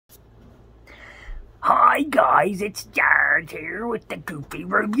Hi guys, it's George here with the Goofy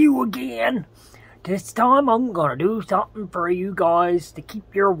Review again. This time I'm gonna do something for you guys to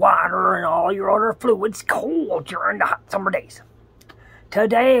keep your water and all your other fluids cold during the hot summer days.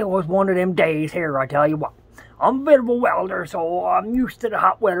 Today was one of them days here, I tell you what. I'm a bit of a welder, so I'm used to the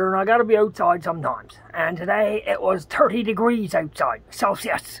hot weather and I gotta be outside sometimes. And today it was 30 degrees outside,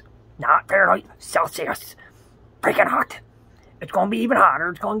 Celsius. Not Fahrenheit, Celsius. Freaking hot. It's going to be even hotter.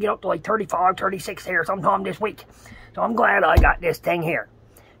 It's going to get up to like 35, 36 here sometime this week. So I'm glad I got this thing here.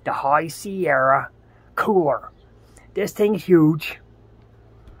 The High Sierra Cooler. This thing's huge.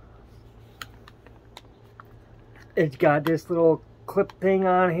 It's got this little clip thing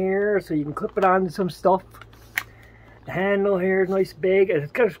on here, so you can clip it onto some stuff. The handle here is nice big, and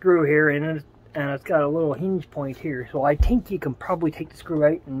it's got a screw here in it, and it's got a little hinge point here. So I think you can probably take the screw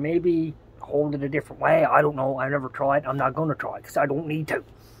out and maybe hold it a different way. I don't know. I never tried. I'm not going to try because I don't need to.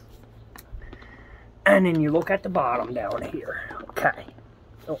 And then you look at the bottom down here. Okay.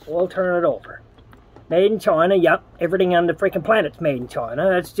 So we'll turn it over. Made in China. Yep. Everything on the freaking planet's made in China.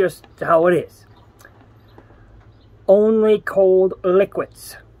 That's just how it is. Only cold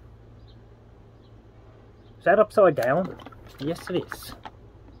liquids. Is that upside down? Yes, it is.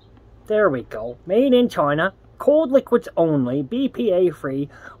 There we go. Made in China. Cold liquids only, BPA free,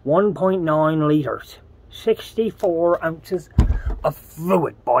 1.9 litres, 64 ounces of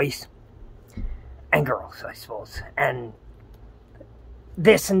fluid, boys and girls, I suppose, and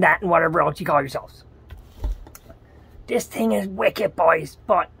this and that and whatever else you call yourselves. This thing is wicked, boys,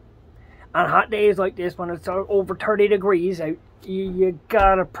 but on hot days like this, when it's over 30 degrees out, you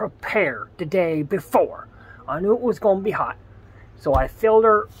gotta prepare the day before. I knew it was going to be hot, so I filled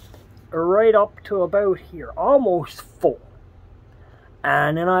her right up to about here, almost full,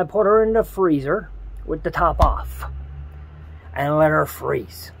 and then I put her in the freezer with the top off and let her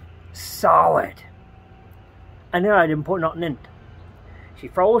freeze solid, and then I didn't put nothing in it. She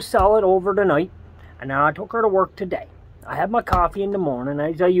froze solid over the night, and then I took her to work today. I had my coffee in the morning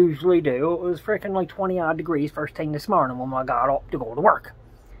as I usually do. It was freaking like 20 odd degrees first thing this morning when I got up to go to work.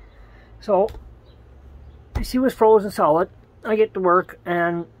 So she was frozen solid. I get to work,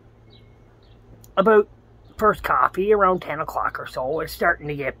 and about first coffee around 10 o'clock or so, it's starting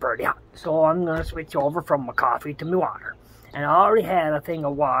to get pretty hot. So I'm going to switch over from my coffee to my water. And I already had a thing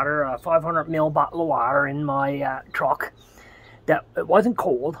of water, a 500ml bottle of water in my truck. That it wasn't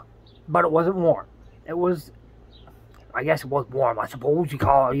cold, but it wasn't warm. It was, I guess it was warm, I suppose you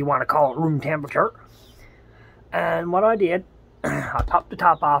want to call it room temperature. And what I did, I popped the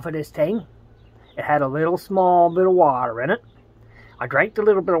top off of this thing. It had a little small bit of water in it. I drank the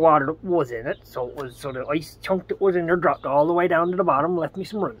little bit of water that was in it, so the ice chunk that was in there dropped all the way down to the bottom, left me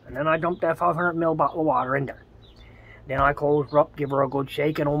some room. And then I dumped that 500ml bottle of water in there. Then I closed her up, give her a good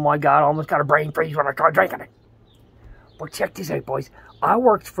shake, and oh my God, I almost got a brain freeze when I tried drinking it. But check this out, boys. I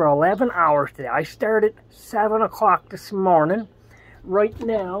worked for 11 hours today. I started 7 o'clock this morning. Right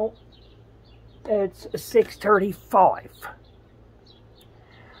now, it's 6:35.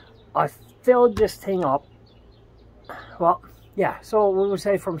 I filled this thing up. Well, yeah, so we would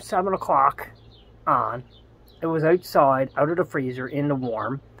say from 7 o'clock on, it was outside, out of the freezer, in the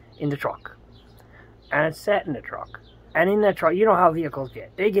warm, in the truck. And it's sat in the truck. And in that truck, you know how vehicles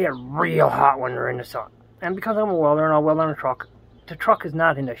get. They get real hot when they're in the sun. And because I'm a welder and I weld on a truck, the truck is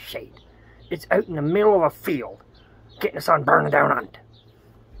not in the shade. It's out in the middle of a field, getting the sun burning down on it.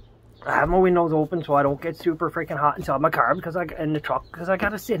 I have my windows open so I don't get super freaking hot inside my car in the truck, because I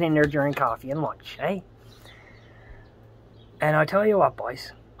gotta sit in there during coffee and lunch, eh? And I tell you what,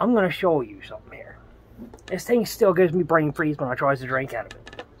 boys, I'm going to show you something here. This thing still gives me brain freeze when I try to drink out of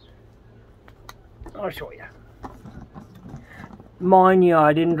it. I'll show you. Mind you,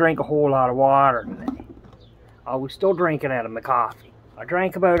 I didn't drink a whole lot of water today. I was still drinking out of my coffee. I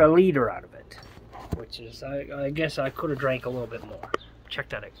drank about 1 liter out of it, which is, I guess I could have drank a little bit more. Check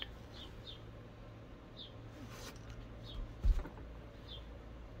that out.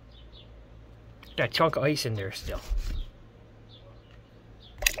 Got a chunk of ice in there still.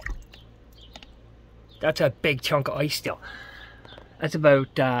 That's a big chunk of ice still. That's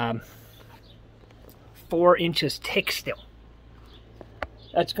about 4 inches thick still.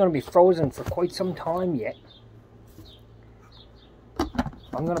 That's going to be frozen for quite some time yet.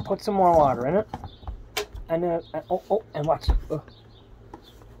 I'm going to put some more water in it. And then, and watch.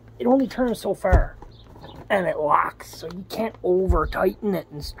 It only turns so far. And it locks. So you can't over tighten it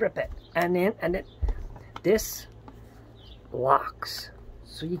and strip it. And then, this locks.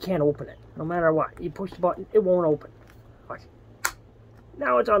 So you can't open it. No matter what. You push the button, it won't open. Watch.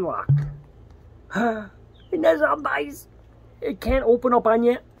 Now it's unlocked. Isn't that something nice? It can't open up on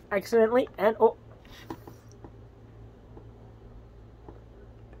you accidentally. And oh,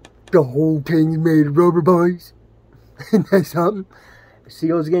 The whole thing's made of rubber, boys. Isn't that something? It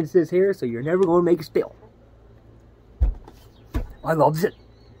seals against this here, so you're never going to make a spill. I loves it.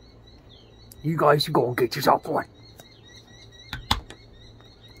 You guys should go and get yourself one.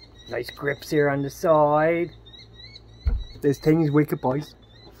 Nice grips here on the side. This thing is wicked, boys.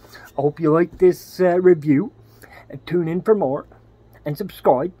 I hope you like this review. And tune in for more. And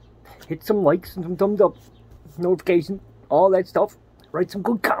subscribe. Hit some likes and some thumbs up. Notification. All that stuff. Write some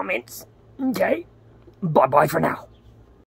good comments. Okay? Bye-bye for now.